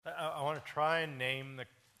to try and name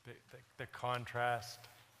the contrast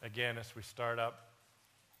again as we start up.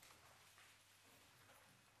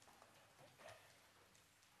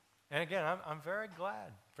 And again, I'm very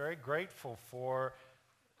glad, very grateful for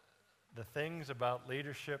the things about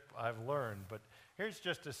leadership I've learned. But here's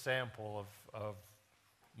just a sample of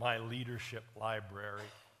my leadership library.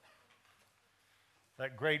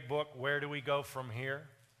 That great book, Where Do We Go From Here?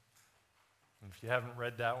 If you haven't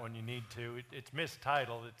read that one, you need to. It's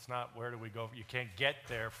mistitled. It's not Where Do We Go. You can't get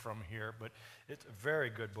there from here, but it's a very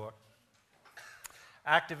good book.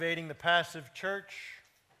 Activating the Passive Church,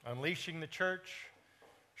 Unleashing the Church,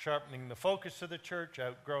 Sharpening the Focus of the Church,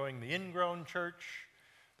 Outgrowing the Ingrown Church,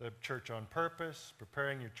 The Church on Purpose,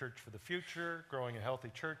 Preparing Your Church for the Future, Growing a Healthy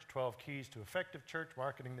Church, 12 Keys to Effective Church,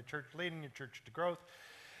 Marketing the Church, Leading Your Church to Growth,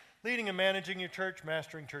 Leading and Managing Your Church,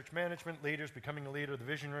 Mastering Church Management, Leaders, Becoming a Leader, The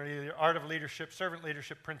Visionary Leader, Art of Leadership, Servant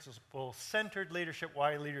Leadership, Principle-Centered Leadership,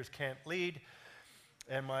 Why Leaders Can't Lead,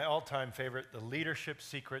 and my all-time favorite, The Leadership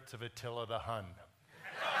Secrets of Attila the Hun.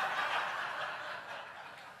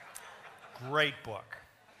 Great book.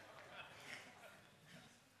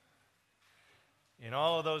 In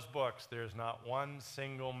all of those books, there's not one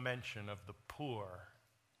single mention of the poor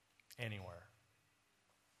anywhere.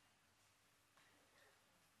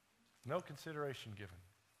 No consideration given.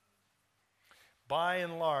 By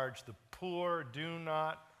and large, the poor do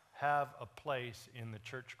not have a place in the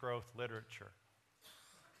church growth literature.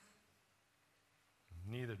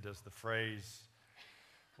 Neither does the phrase,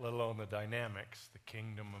 let alone the dynamics, the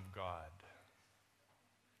kingdom of God.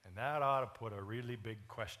 And that ought to put a really big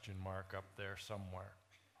question mark up there somewhere.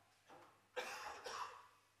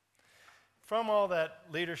 From all that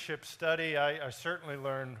leadership study, I certainly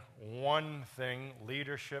learned one thing: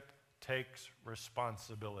 leadership takes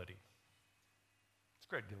responsibility. There's a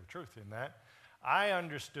great deal of truth in that. I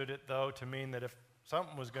understood it, though, to mean that if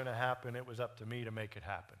something was going to happen, it was up to me to make it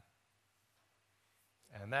happen.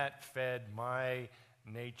 And that fed my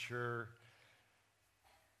nature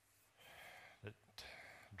that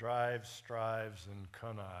drives, strives, and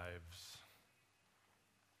connives.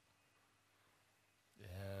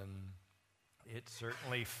 And it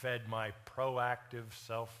certainly fed my proactive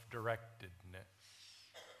self-directedness.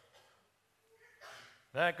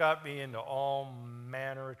 That got me into all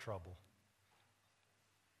manner of trouble.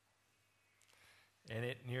 And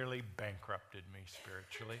it nearly bankrupted me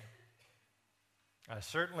spiritually. I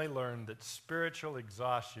certainly learned that spiritual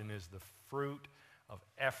exhaustion is the fruit of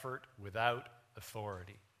effort without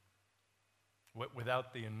authority,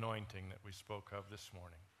 without the anointing that we spoke of this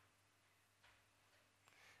morning.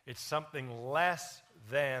 It's something less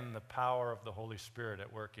than the power of the Holy Spirit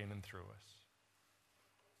at work in and through us.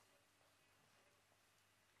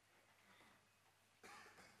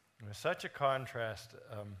 There's such a contrast.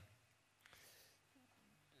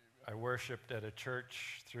 I worshiped at a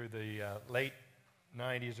church through the late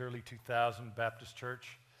 90s, early 2000 Baptist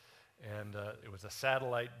church, and it was a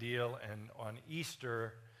satellite deal, and on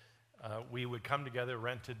Easter, we would come together,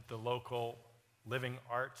 rented the local Living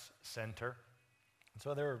Arts Center. And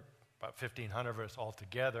so there were about 1,500 of us all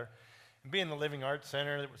together. And being the Living Arts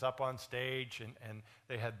Center, it was up on stage, and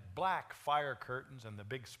they had black fire curtains and the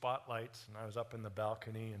big spotlights, and I was up in the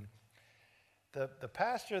balcony. And the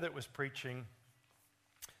pastor that was preaching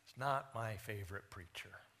is not my favorite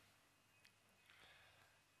preacher.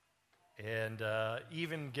 And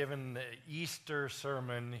even given the Easter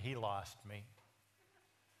sermon, he lost me.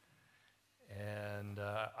 And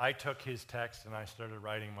I took his text and I started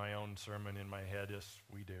writing my own sermon in my head, as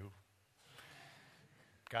we do.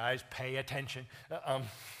 Guys, pay attention.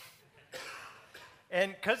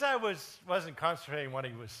 And because I wasn't concentrating on what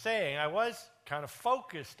he was saying, I was kind of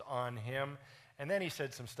focused on him. And then he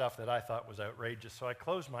said some stuff that I thought was outrageous, so I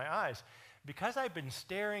closed my eyes. Because I'd been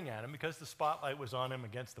staring at him, because the spotlight was on him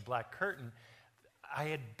against the black curtain, I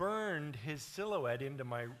had burned his silhouette into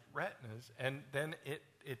my retinas, and then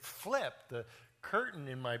it flipped. The curtain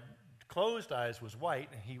in my closed eyes was white,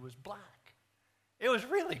 and he was black. It was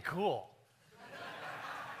really cool.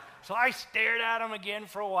 So I stared at him again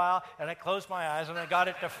for a while, and I closed my eyes, and I got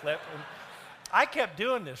it to flip. And I kept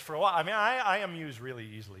doing this for a while. I mean, I amuse really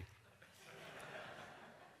easily.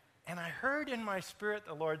 And I heard in my spirit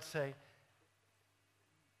the Lord say,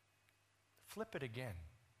 flip it again.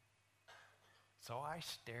 So I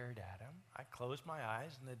stared at him. I closed my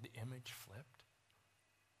eyes, and the image flipped.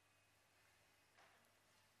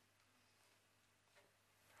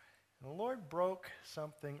 And the Lord broke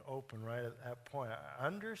something open right at that point. I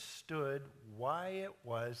understood why it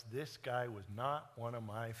was this guy was not one of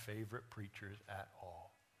my favorite preachers at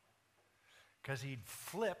all. Because he'd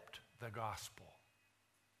flipped the gospel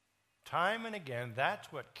Time and again,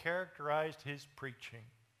 that's what characterized his preaching.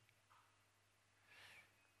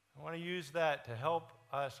 I want to use that to help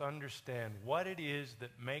us understand what it is that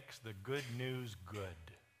makes the good news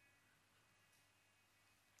good.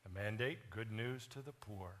 The mandate, good news to the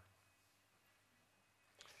poor.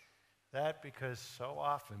 That because so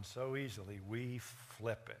often, so easily, we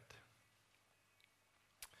flip it.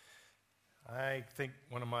 I think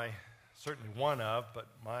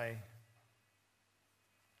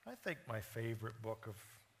I think my favorite book of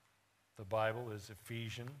the Bible is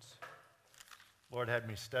Ephesians. Lord had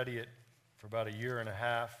me study it for about a year and a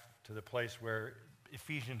half to the place where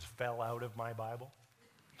Ephesians fell out of my Bible.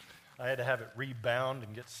 I had to have it rebound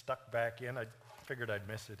and get stuck back in. I figured I'd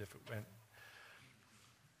miss it if it went.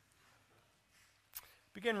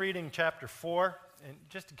 Begin reading chapter 4, and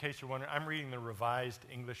just in case you're wondering, I'm reading the Revised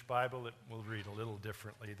English Bible. It will read a little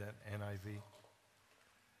differently than NIV.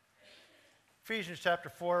 Ephesians chapter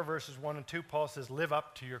 4, verses 1 and 2, Paul says, live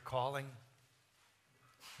up to your calling.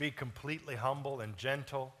 Be completely humble and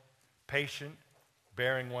gentle, patient,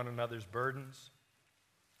 bearing one another's burdens.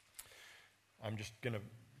 I'm just going to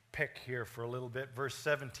pick here for a little bit. Verse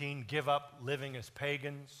 17, give up living as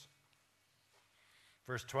pagans.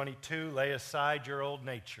 Verse 22, lay aside your old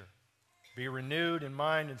nature. Be renewed in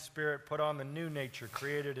mind and spirit. Put on the new nature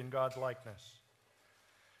created in God's likeness.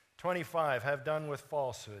 25, have done with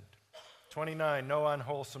falsehood. 29, no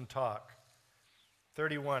unwholesome talk.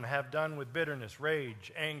 31, have done with bitterness, rage,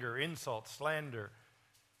 anger, insult, slander.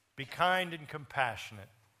 Be kind and compassionate,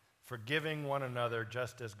 forgiving one another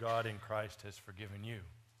just as God in Christ has forgiven you.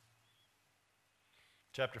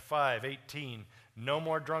 Chapter 5, 18, no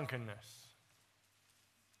more drunkenness.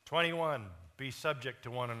 21, be subject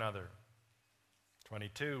to one another.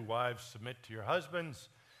 22, wives, submit to your husbands.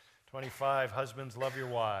 25, husbands, love your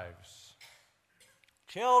wives.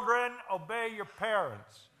 Children, obey your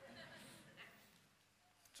parents.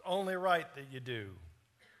 It's only right that you do.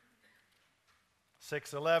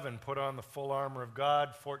 6:11, put on the full armor of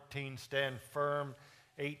God. 14, stand firm.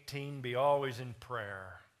 18, be always in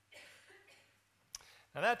prayer.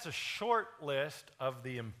 Now that's a short list of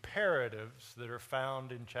the imperatives that are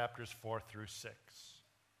found in chapters 4 through 6.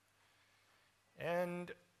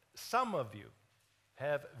 And some of you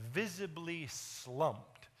have visibly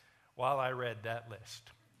slumped while I read that list.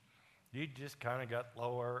 You just kind of got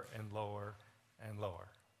lower and lower and lower.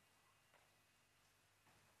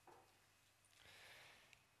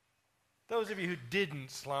 Those of you who didn't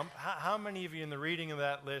slump, how many of you in the reading of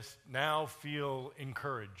that list now feel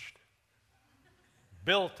encouraged,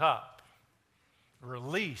 built up,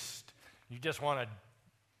 released? You just want to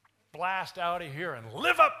blast out of here and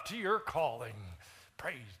live up to your calling.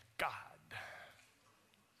 Praise God.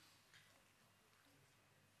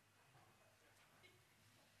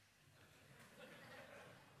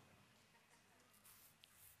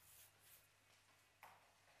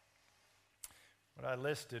 What I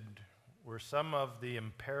listed were some of the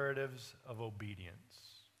imperatives of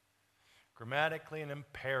obedience. Grammatically, an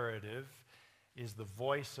imperative is the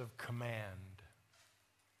voice of command.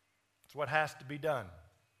 It's what has to be done,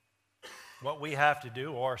 what we have to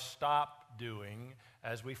do or stop doing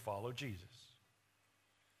as we follow Jesus.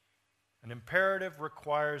 An imperative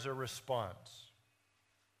requires a response.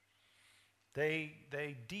 The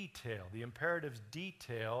imperatives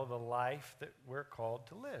detail the life that we're called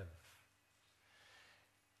to live.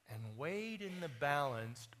 And weighed in the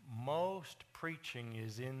balance, most preaching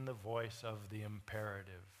is in the voice of the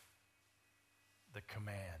imperative, the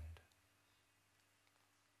command.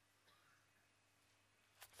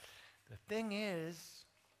 The thing is,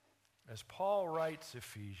 as Paul writes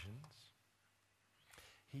Ephesians,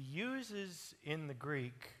 he uses in the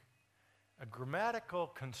Greek a grammatical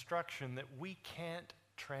construction that we can't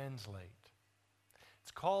translate.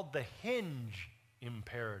 It's called the hinge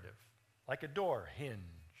imperative, like a door, hinge.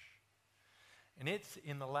 And it's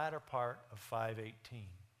in the latter part of 5:18.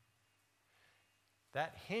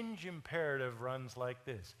 That hinge imperative runs like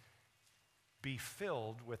this: be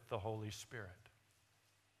filled with the Holy Spirit.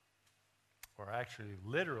 Or actually,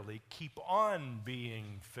 literally, keep on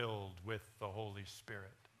being filled with the Holy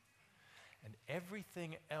Spirit. And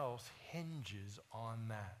everything else hinges on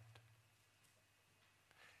that.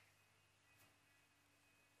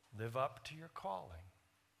 Live up to your calling,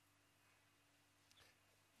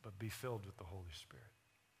 but be filled with the Holy Spirit.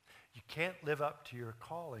 You can't live up to your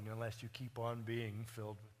calling unless you keep on being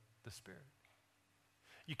filled with the Spirit.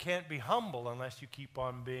 You can't be humble unless you keep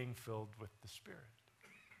on being filled with the Spirit.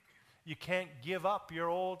 You can't give up your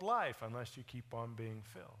old life unless you keep on being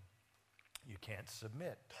filled. You can't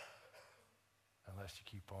submit unless you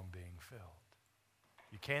keep on being filled.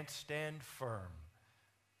 You can't stand firm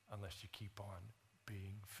unless you keep on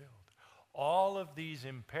being filled. All of these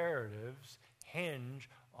imperatives hinge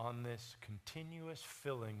on this continuous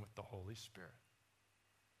filling with the Holy Spirit.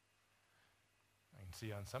 I can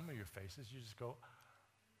see on some of your faces, you just go,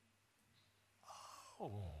 oh,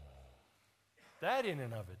 that in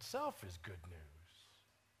and of itself is good news.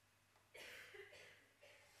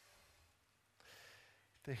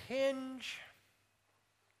 The hinge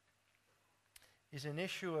is an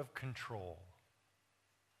issue of control.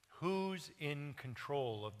 Who's in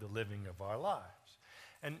control of the living of our lives?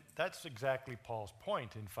 And that's exactly Paul's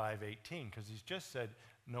point in 5:18, because he's just said,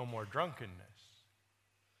 no more drunkenness.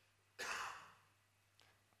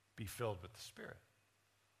 Be filled with the Spirit.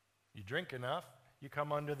 You drink enough, you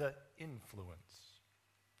come under the influence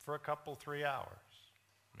for a couple, 3 hours.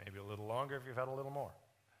 Maybe a little longer if you've had a little more.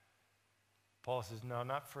 Paul says, no,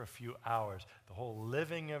 not for a few hours. The whole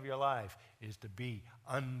living of your life is to be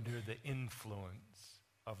under the influence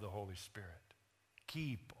of the Holy Spirit.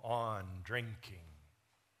 Keep on drinking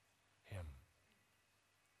Him.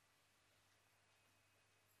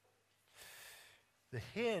 The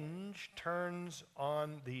hinge turns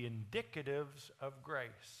on the indicatives of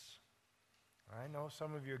grace. I know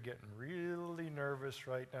some of you are getting really nervous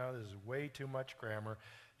right now. This is way too much grammar.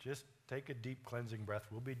 Just take a deep cleansing breath.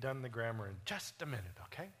 We'll be done the grammar in just a minute,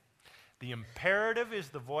 okay? The imperative is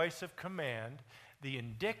the voice of command. The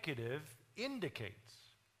indicative indicates.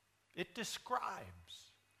 It describes.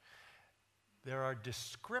 There are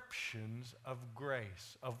descriptions of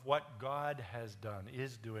grace, of what God has done,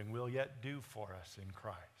 is doing, will yet do for us in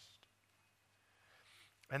Christ.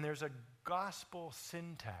 And there's a gospel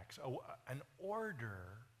syntax, an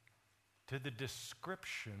order to the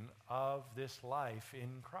description of this life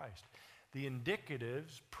in Christ. The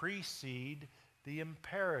indicatives precede the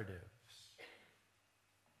imperatives.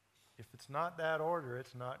 If it's not that order,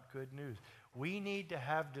 it's not good news. We need to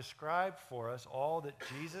have described for us all that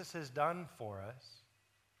Jesus has done for us.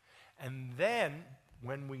 And then,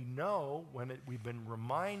 when we know, we've been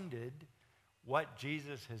reminded what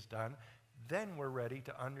Jesus has done, then we're ready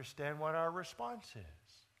to understand what our response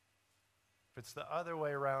is. If it's the other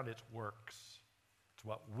way around, it's works. It's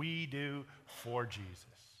what we do for Jesus.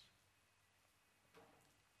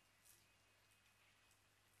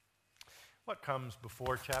 What comes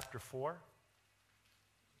before chapter 4?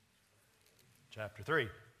 Chapter 3.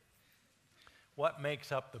 What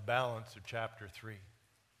makes up the balance of chapter 3?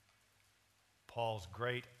 Paul's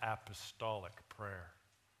great apostolic prayer.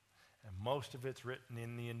 And most of it's written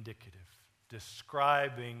in the indicative,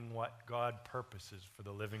 describing what God purposes for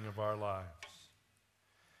the living of our lives.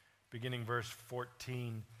 Beginning verse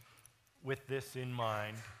 14, with this in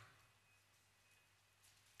mind,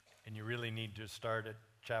 and you really need to start at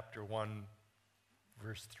chapter 1,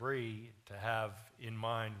 verse 3, to have in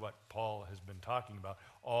mind what Paul has been talking about,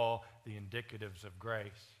 all the indicatives of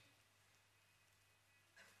grace.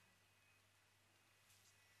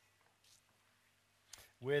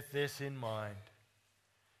 With this in mind,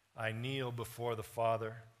 I kneel before the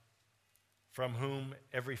Father, from whom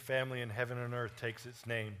every family in heaven and earth takes its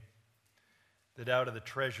name, that out of the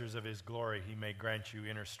treasures of His glory He may grant you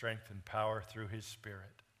inner strength and power through His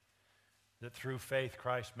Spirit, that through faith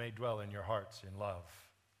Christ may dwell in your hearts in love,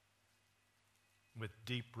 with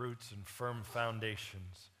deep roots and firm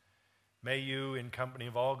foundations. May you, in company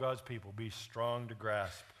of all God's people, be strong to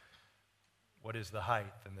grasp what is the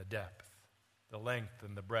height and the depth, the length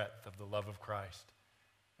and the breadth of the love of Christ,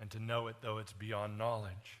 and to know it though it's beyond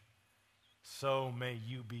knowledge. So may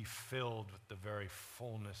you be filled with the very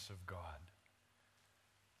fullness of God.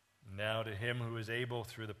 Now to Him who is able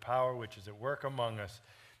through the power which is at work among us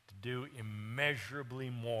to do immeasurably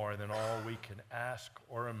more than all we can ask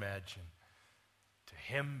or imagine. To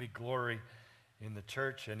Him be glory in the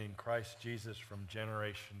church and in Christ Jesus from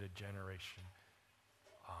generation to generation.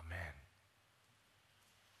 Amen.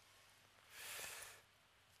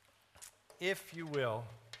 If you will,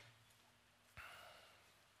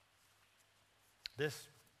 this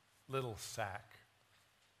little sack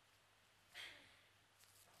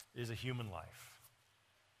is a human life.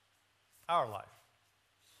 Our life.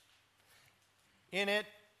 In it,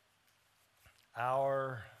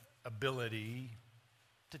 our ability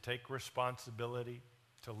to take responsibility,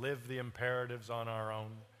 to live the imperatives on our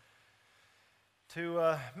own,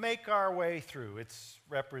 to make our way through. It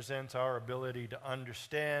represents our ability to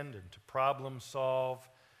understand and to problem solve,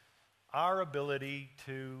 our ability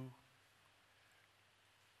to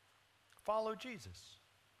follow Jesus,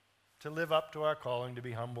 to live up to our calling, to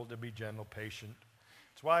be humble, to be gentle, patient.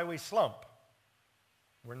 It's why we slump.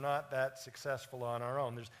 We're not that successful on our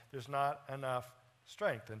own. There's not enough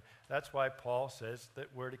strength. And that's why Paul says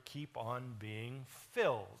that we're to keep on being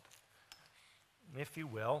filled. If you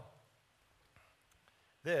will,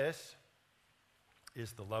 this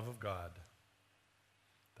is the love of God,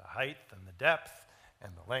 the height and the depth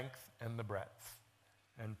and the length and the breadth.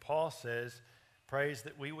 And Paul prays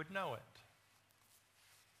that we would know it.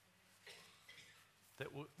 That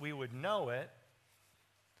we would know it,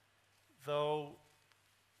 though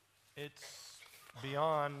it's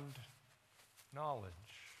beyond knowledge.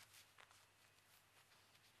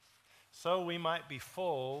 So we might be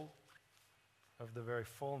full of the very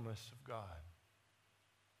fullness of God.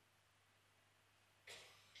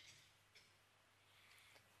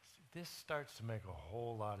 This starts to make a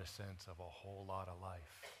whole lot of sense of a whole lot of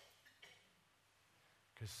life.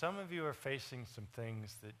 Because some of you are facing some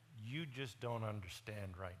things that you just don't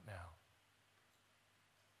understand right now.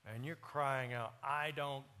 And you're crying out, I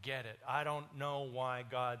don't get it. I don't know why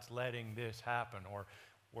God's letting this happen. Or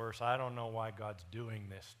worse, I don't know why God's doing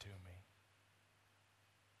this to me.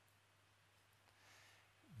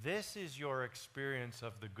 This is your experience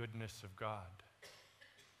of the goodness of God.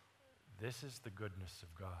 This is the goodness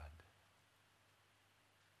of God.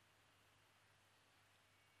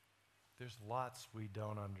 There's lots we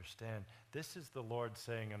don't understand. This is the Lord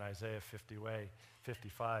saying in Isaiah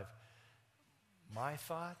 55, my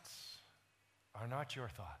thoughts are not your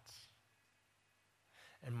thoughts.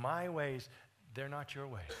 And my ways, they're not your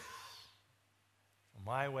ways.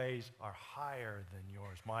 My ways are higher than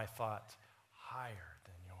yours. My thoughts higher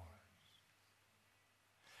than yours.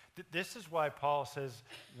 This is why Paul says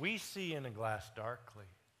we see in a glass darkly.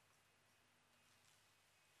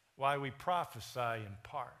 Why we prophesy in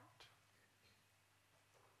part.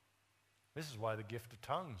 This is why the gift of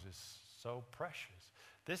tongues is so precious.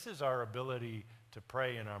 This is our ability to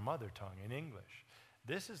pray in our mother tongue, in English.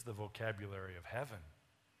 This is the vocabulary of heaven.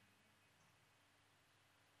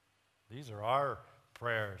 These are our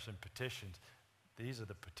prayers and petitions. These are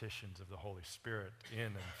the petitions of the Holy Spirit in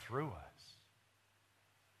and through us.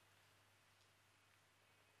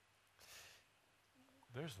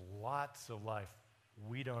 There's lots of life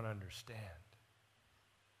we don't understand.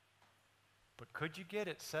 But could you get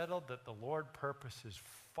it settled that the Lord purposes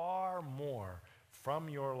far more from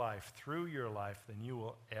your life, through your life, than you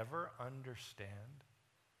will ever understand?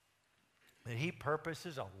 That He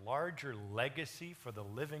purposes a larger legacy for the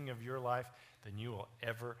living of your life than you will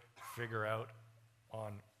ever figure out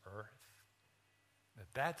on earth?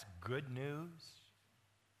 That's good news?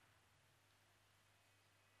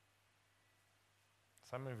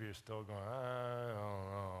 Some of you are still going, I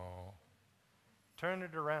don't know. Turn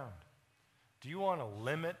it around. Do you want to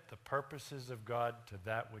limit the purposes of God to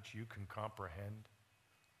that which you can comprehend?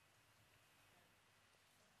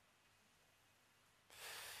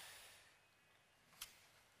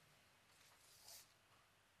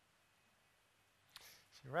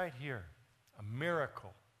 See, right here, a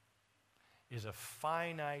miracle is a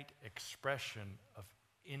finite expression of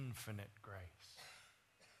infinite grace.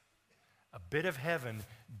 A bit of heaven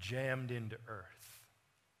jammed into earth.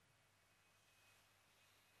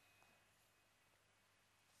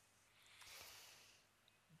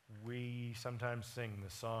 We sometimes sing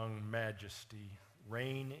the song Majesty,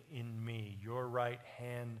 reign in me, your right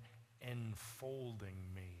hand enfolding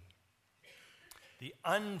me. The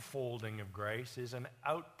unfolding of grace is an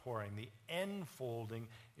outpouring. The enfolding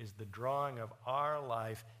is the drawing of our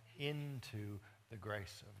life into the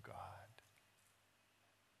grace of God.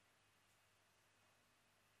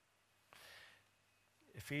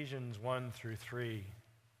 Ephesians 1-3,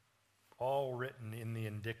 all written in the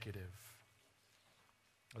indicative.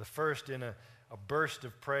 The first in a burst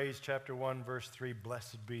of praise, chapter 1, verse 3,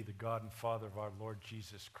 blessed be the God and Father of our Lord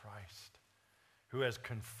Jesus Christ, who has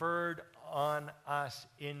conferred on us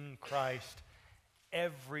in Christ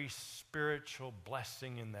every spiritual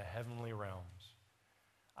blessing in the heavenly realms.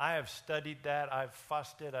 I have studied that, I've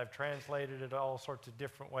fussed it, I've translated it all sorts of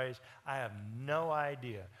different ways. I have no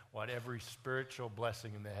idea what every spiritual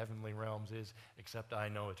blessing in the heavenly realms is, except I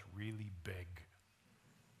know it's really big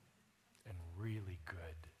and really good.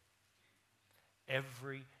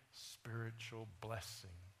 Every spiritual blessing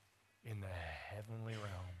in the heavenly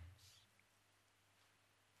realms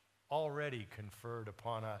already conferred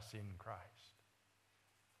upon us in Christ.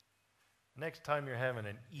 Next time you're having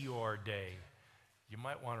an Eeyore day, you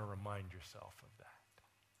might want to remind yourself of that.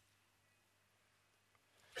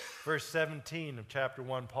 Verse 17 of chapter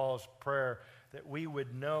 1, Paul's prayer, that we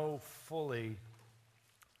would know fully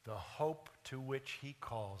the hope to which he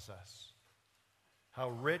calls us. How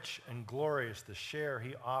rich and glorious the share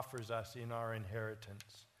he offers us in our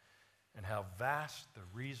inheritance, and how vast the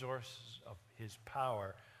resources of his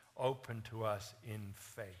power open to us in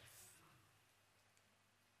faith.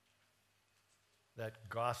 That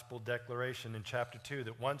gospel declaration in chapter 2,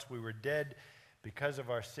 that once we were dead because of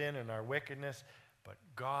our sin and our wickedness, but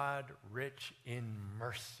God, rich in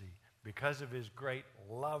mercy, because of his great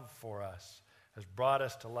love for us, has brought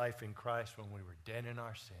us to life in Christ when we were dead in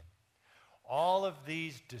our sin. All of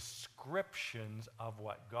these descriptions of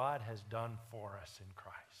what God has done for us in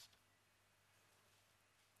Christ.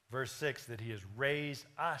 Verse 6, that he has raised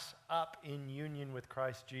us up in union with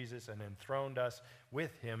Christ Jesus and enthroned us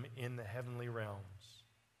with him in the heavenly realms.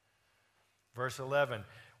 Verse 11,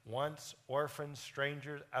 once orphans,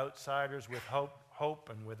 strangers, outsiders with hope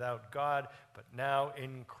and without God, but now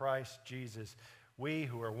in Christ Jesus, we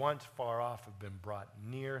who were once far off have been brought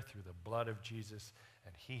near through the blood of Jesus,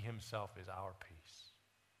 and he himself is our peace.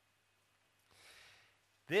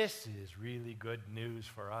 This is really good news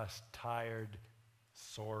for us tired,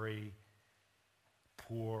 sorry,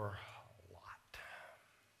 poor lot.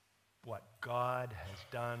 What God has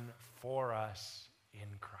done for us in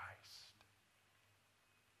Christ.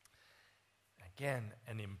 Again,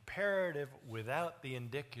 an imperative without the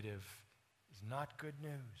indicative is not good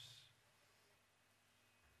news.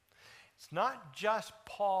 It's not just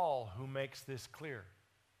Paul who makes this clear.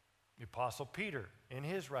 The Apostle Peter, in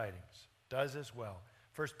his writings, does as well.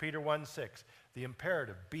 1 Peter 1:6, the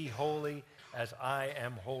imperative, be holy as I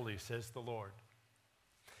am holy, says the Lord.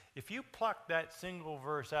 If you pluck that single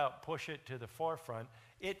verse out, push it to the forefront,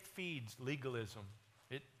 it feeds legalism.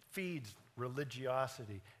 It feeds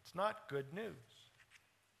religiosity. It's not good news.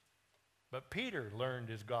 But Peter learned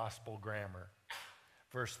his gospel grammar.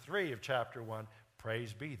 Verse 3 of chapter 1,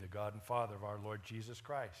 praise be the God and Father of our Lord Jesus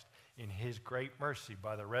Christ. In his great mercy,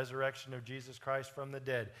 by the resurrection of Jesus Christ from the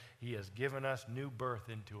dead, he has given us new birth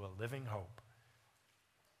into a living hope.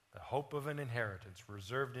 The hope of an inheritance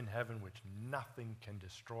reserved in heaven which nothing can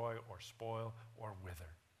destroy or spoil or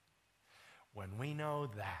wither. When we know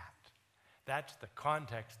that, that's the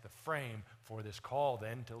context, the frame for this call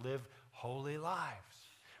then to live holy lives.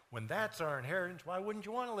 When that's our inheritance, why wouldn't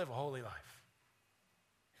you want to live a holy life?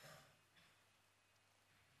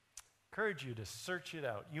 Encourage you to search it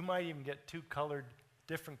out. You might even get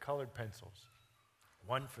different colored pencils.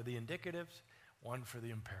 One for the indicatives, one for the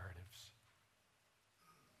imperatives.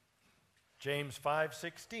 James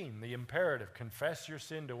 5:16, the imperative, confess your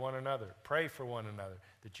sin to one another, pray for one another,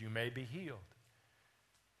 that you may be healed.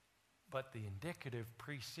 But the indicative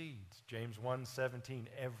precedes. James 1:17,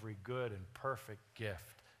 every good and perfect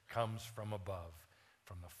gift comes from above,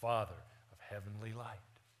 from the Father of heavenly light.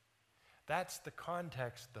 That's the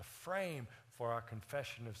context, the frame for our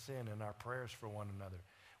confession of sin and our prayers for one another.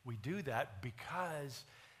 We do that because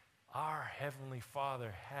our Heavenly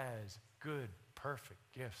Father has good, perfect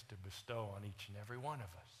gifts to bestow on each and every one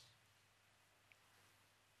of us.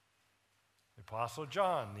 The Apostle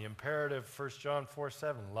John, the imperative, 1 John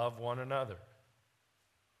 4:7, love one another.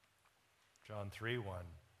 John 3:1,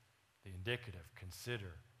 the indicative,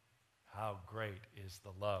 consider how great is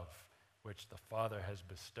the love which the Father has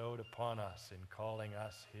bestowed upon us in calling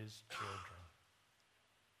us his children.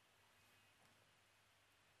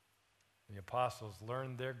 The apostles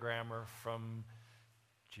learned their grammar from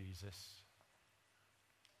Jesus.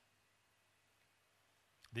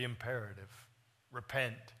 The imperative,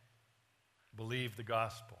 repent, believe the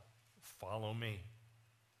gospel, follow me.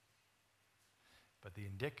 But the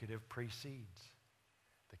indicative precedes,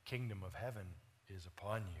 the kingdom of heaven is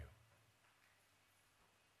upon you.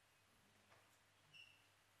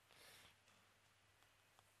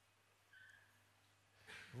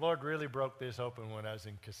 The Lord really broke this open when I was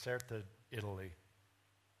in Caserta, Italy.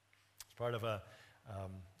 It's part of a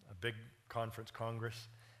big congress,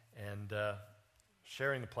 and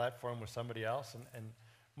sharing the platform with somebody else. And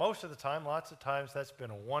most of the time, lots of times, that's been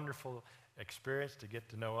a wonderful experience to get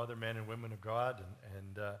to know other men and women of God.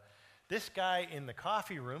 And this guy in the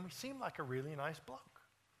coffee room, he seemed like a really nice bloke.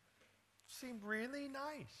 Seemed really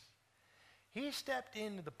nice. He stepped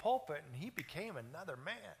into the pulpit and he became another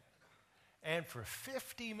man. And for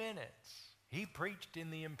 50 minutes, he preached in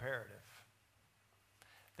the imperative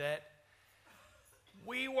that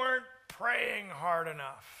we weren't praying hard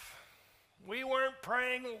enough. We weren't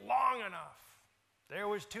praying long enough. There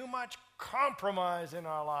was too much compromise in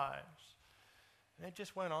our lives. And it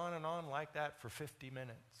just went on and on like that for 50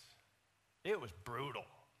 minutes. It was brutal.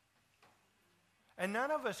 And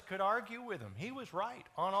none of us could argue with him. He was right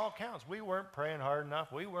on all counts. We weren't praying hard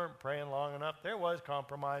enough. We weren't praying long enough. There was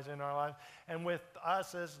compromise in our lives. And with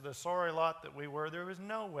us as the sorry lot that we were, there was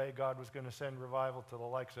no way God was going to send revival to the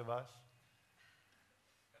likes of us.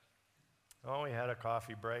 Oh, we had a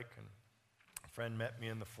coffee break, and friend met me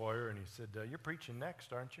in the foyer, and he said, "You're preaching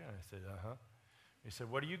next, aren't you?" And I said, "Uh-huh." He said,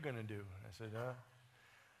 "What are you going to do?" And I said,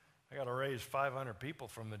 "I got to raise 500 people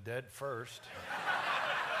from the dead first."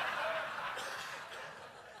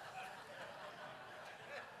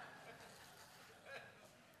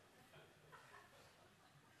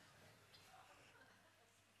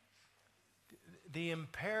 The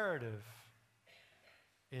imperative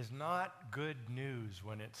is not good news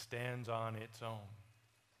when it stands on its own.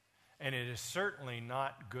 And it is certainly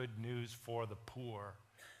not good news for the poor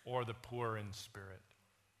or the poor in spirit.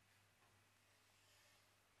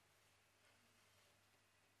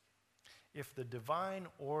 If the divine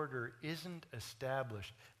order isn't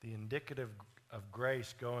established, the indicative of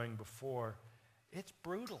grace going before, it's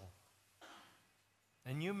brutal.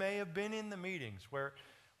 And you may have been in the meetings where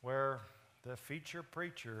the feature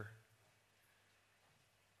preacher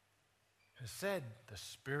has said, "The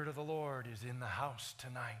Spirit of the Lord is in the house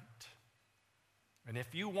tonight. And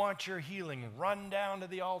if you want your healing, run down to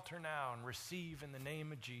the altar now and receive in the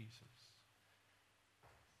name of Jesus."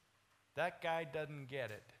 That guy doesn't get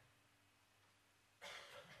it.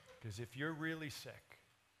 Because if you're really sick,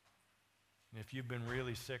 and if you've been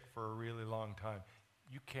really sick for a really long time,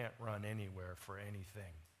 you can't run anywhere for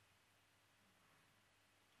anything.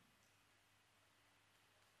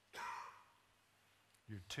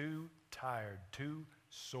 You're too tired, too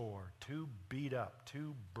sore, too beat up,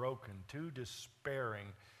 too broken, too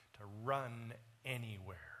despairing to run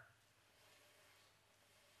anywhere.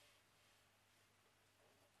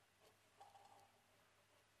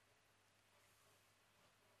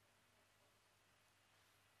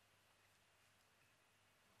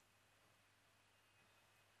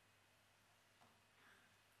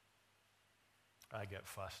 I get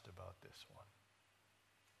fussed about this one.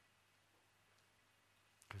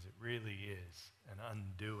 Because it really is an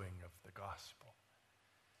undoing of the gospel.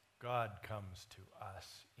 God comes to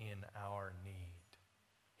us in our need.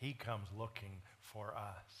 He comes looking for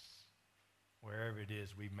us wherever it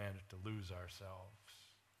is we manage to lose ourselves.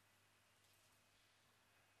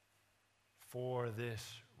 For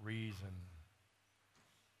this reason.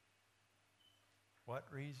 What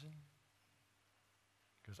reason?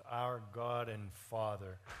 Because our God and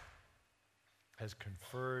Father has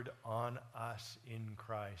conferred on us in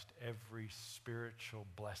Christ every spiritual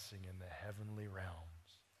blessing in the heavenly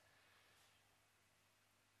realms.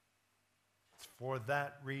 It's for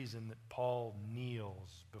that reason that Paul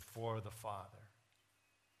kneels before the Father.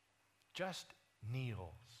 Just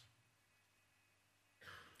kneels.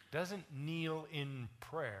 Doesn't kneel in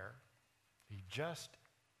prayer. He just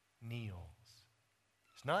kneels.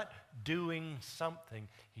 He's not doing something.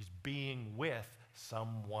 He's being with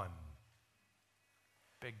someone.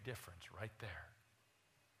 Big difference right there.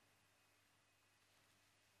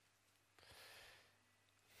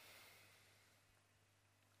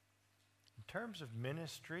 In terms of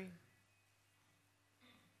ministry,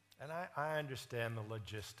 and I understand the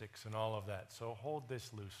logistics and all of that, so hold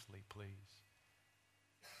this loosely, please.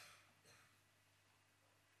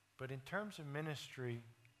 But in terms of ministry,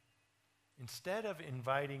 instead of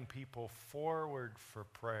inviting people forward for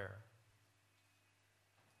prayer,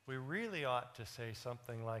 we really ought to say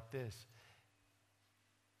something like this.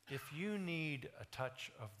 If you need a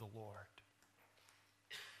touch of the Lord,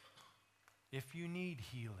 if you need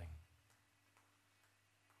healing,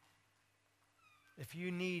 if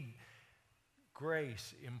you need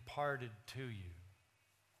grace imparted to you,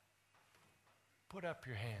 put up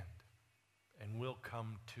your hand and we'll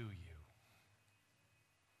come to you.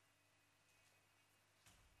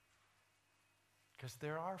 Because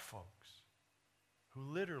there are folks who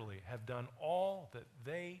literally have done all that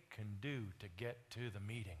they can do to get to the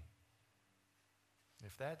meeting.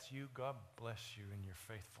 If that's you, God bless you in your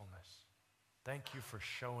faithfulness. Thank you for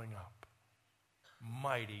showing up.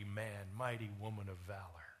 Mighty man, mighty woman of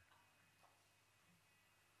valor.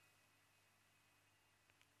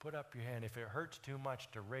 Put up your hand. If it hurts too much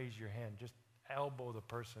to raise your hand, just elbow the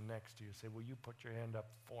person next to you. Say, "Will you put your hand up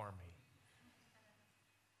for me?"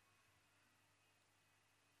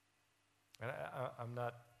 And I'm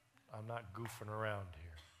not goofing around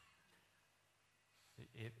here.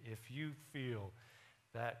 If you feel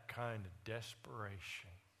that kind of desperation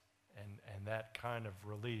and that kind of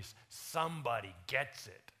release, somebody gets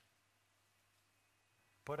it.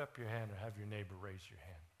 Put up your hand or have your neighbor raise your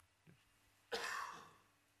hand.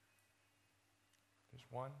 There's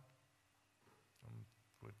one. I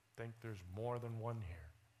would think there's more than one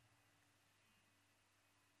here.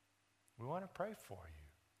 We want to pray for you.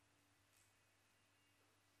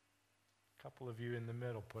 A couple of you in the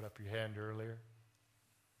middle put up your hand earlier.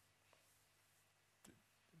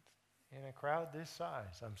 in a crowd this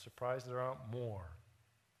size, I'm surprised there aren't more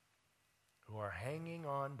who are hanging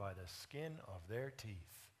on by the skin of their teeth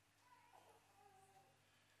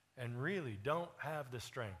and really don't have the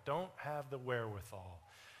strength, don't have the wherewithal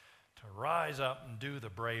to rise up and do the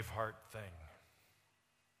Braveheart thing.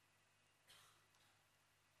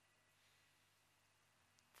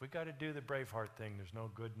 If we got to do the Braveheart thing, there's no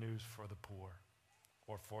good news for the poor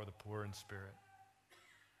or for the poor in spirit,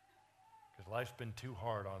 because life's been too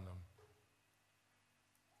hard on them.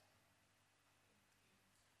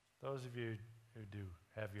 Those of you who do,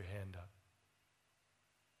 have your hand up.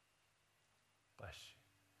 Bless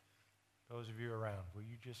you. Those of you around, will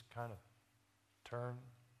you just kind of turn?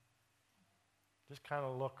 Just kind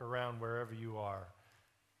of look around wherever you are.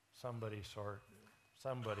 Somebody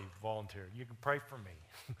volunteer. You can pray for me.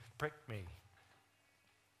 Pick me.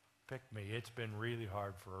 Pick me. It's been really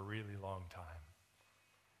hard for a really long time.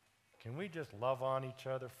 Can we just love on each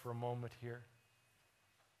other for a moment here?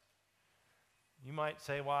 You might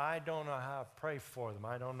say, well, I don't know how to pray for them.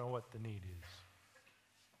 I don't know what the need is.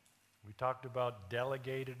 We talked about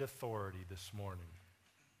delegated authority this morning.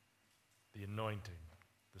 The anointing,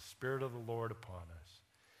 the Spirit of the Lord upon us.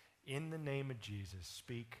 In the name of Jesus,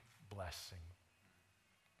 speak blessing.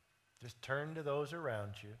 Just turn to those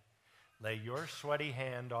around you. Lay your sweaty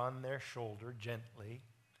hand on their shoulder gently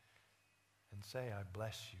and say, I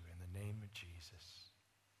bless you in the name of Jesus.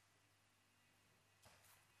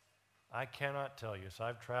 I cannot tell you, so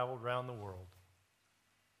I've traveled around the world,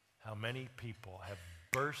 how many people have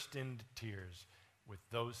burst into tears with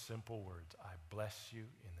those simple words, I bless you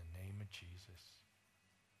in the name of Jesus.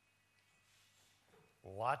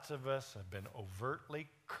 Lots of us have been overtly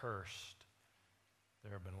cursed.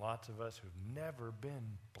 There have been lots of us who've never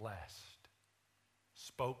been blessed,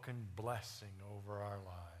 spoken blessing over our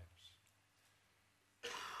lives.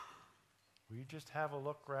 Will you just have a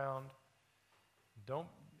look around?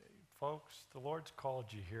 Folks, the Lord's called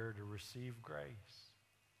you here to receive grace.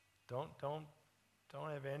 Don't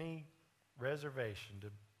have any reservation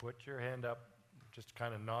to put your hand up, just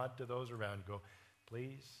kind of nod to those around you. Go,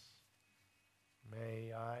 please,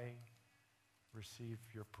 may I receive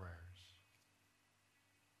your prayers.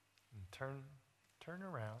 And turn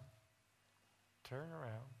around. Turn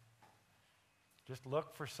around. Just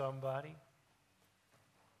look for somebody.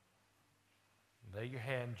 Lay your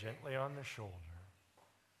hand gently on their shoulder.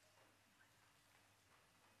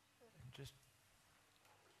 And just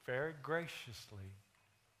very graciously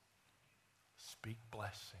speak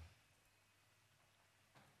blessing.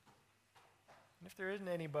 And if there isn't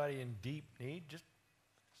anybody in deep need, just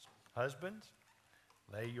husbands,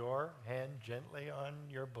 lay your hand gently on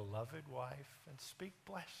your beloved wife and speak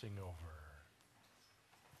blessing over her.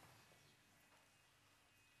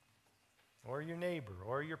 Or your neighbor,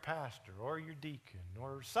 or your pastor, or your deacon,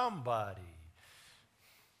 or somebody.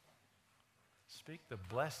 Speak the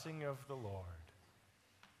blessing of the Lord,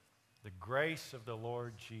 the grace of the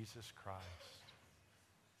Lord Jesus Christ.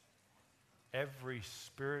 Every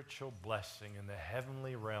spiritual blessing in the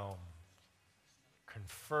heavenly realm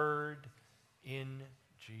conferred in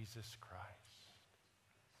Jesus Christ.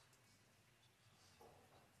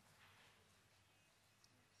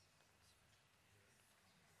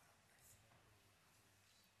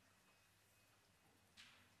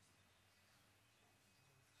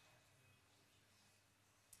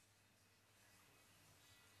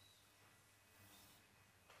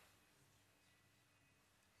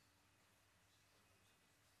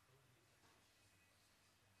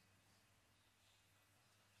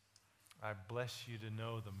 I bless you to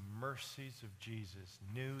know the mercies of Jesus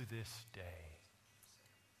new this day.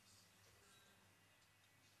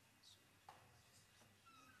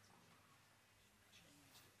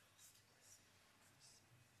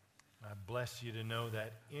 I bless you to know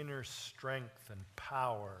that inner strength and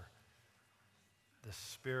power the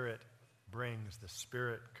Spirit brings, the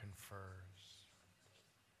Spirit confers.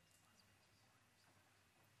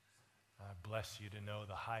 I bless you to know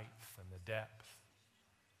the height and the depth,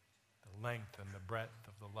 the length and the breadth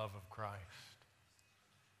of the love of Christ,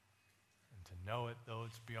 and to know it though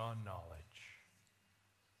it's beyond knowledge.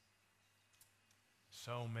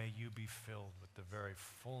 So may you be filled with the very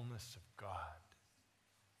fullness of God.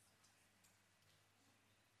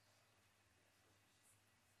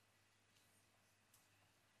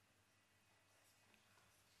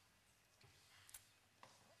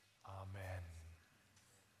 Amen.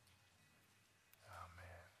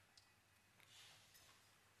 Amen.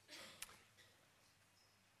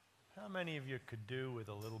 How many of you could do with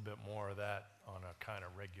a little bit more of that on a kind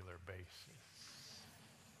of regular basis?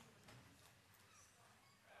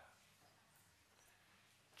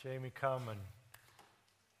 Jamie, come and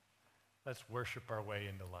Let's worship our way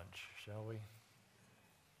into lunch, shall we?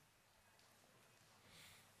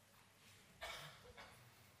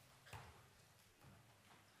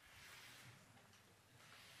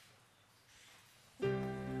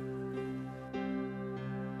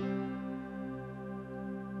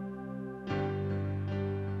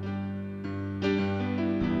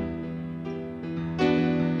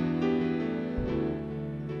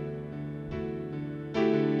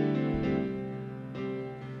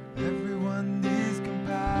 Everyone needs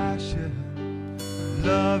compassion,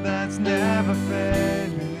 love that's never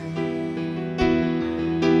failing.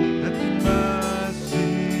 Let the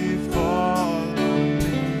mercy fall on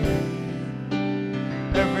me.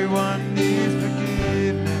 Everyone needs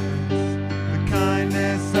forgiveness, the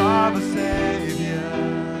kindness of a Savior.